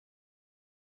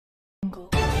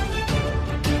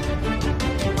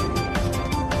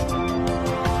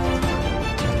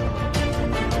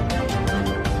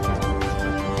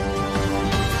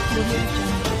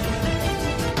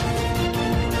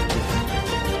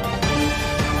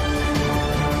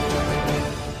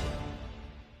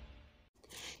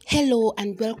Hello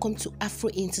and welcome to Afro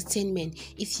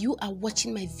Entertainment. If you are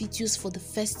watching my videos for the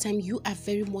first time, you are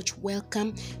very much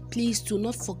welcome. Please do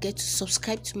not forget to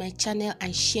subscribe to my channel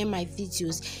and share my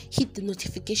videos. Hit the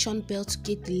notification bell to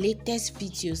get the latest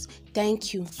videos.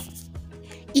 Thank you.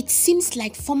 It seems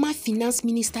like former Finance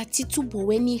Minister TiTo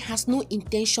Mboweni has no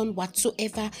intention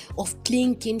whatsoever of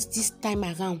playing games this time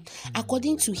around.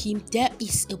 According to him, there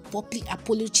is a public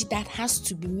apology that has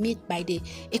to be made by the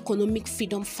economic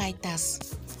freedom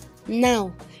fighters.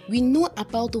 Now, we know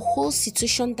about the whole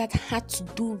situation that had to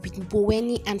do with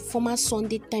Mboweni and former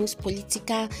Sunday Times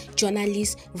political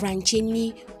journalist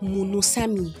Journalist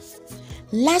Munusamy.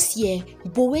 Last year,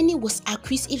 Mboweni was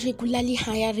accused irregularly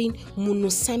hiring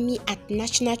Munusamy at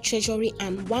National Treasury,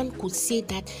 and one could say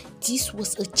that this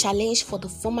was a challenge for the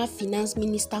former finance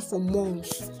minister for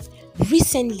months.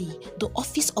 Recently, the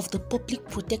Office of the Public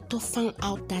Protector found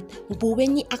out that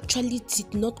Mboweni actually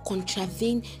did not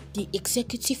contravene the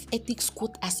Executive Ethics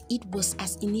Code as it was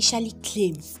initially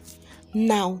claimed.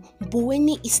 Now,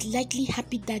 Mboweni is likely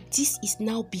happy that this is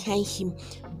now behind him,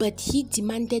 but he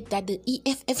demanded that the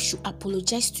EFF should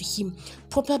apologize to him,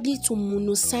 probably to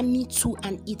Munusamy too,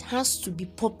 and it has to be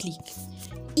public.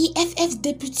 EFF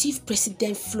Deputy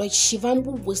President Floyd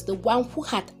Shivambu was the one who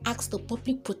had asked the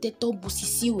Public Protector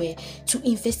Busisiwe to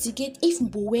investigate if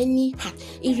Mboweni had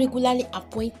irregularly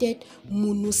appointed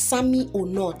Munusamy or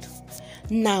not.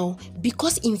 Now,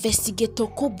 because investigator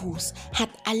Kobus had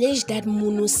alleged that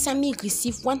Munusamy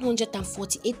received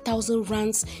 148,000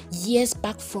 rands years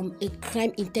back from a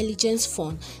crime intelligence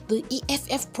fund, the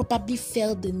EFF probably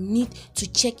felt the need to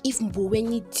check if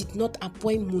Mboweni did not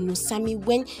appoint Munusamy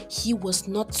when he was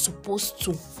not supposed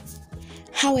to.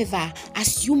 However,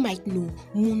 as you might know,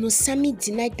 Munusamy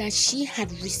denied that she had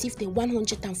received the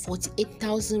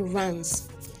 148,000 rands.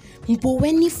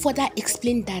 Mboweni further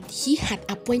explained that he had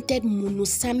appointed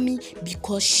Munusamy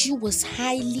because she was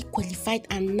highly qualified,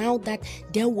 and now that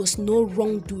there was no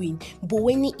wrongdoing,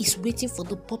 Mboweni is waiting for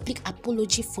the public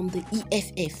apology from the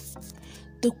EFF.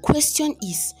 The question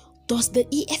is, does the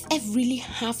EFF really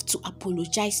have to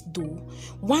apologize though?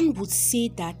 One would say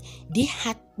that they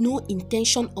had no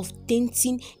intention of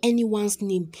tainting anyone's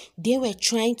name. They were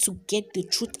trying to get the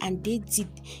truth, and they did.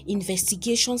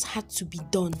 Investigations had to be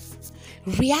done.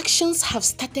 Reactions have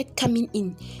started coming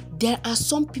in. There are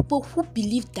some people who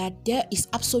believe that there is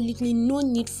absolutely no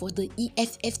need for the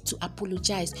EFF to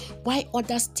apologize, while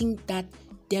others think that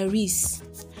there is.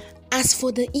 As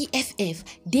for the EFF,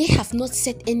 they have not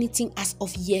said anything as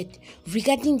of yet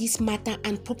regarding this matter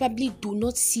and probably do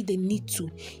not see the need to.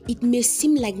 It may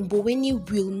seem like Mboweni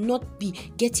will not be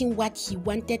getting what he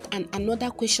wanted, and another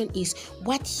question is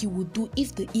what he will do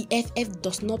if the EFF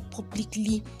does not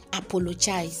publicly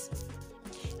apologize.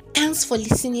 Thanks for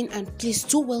listening, and please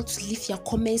do well to leave your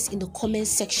comments in the comment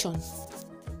section.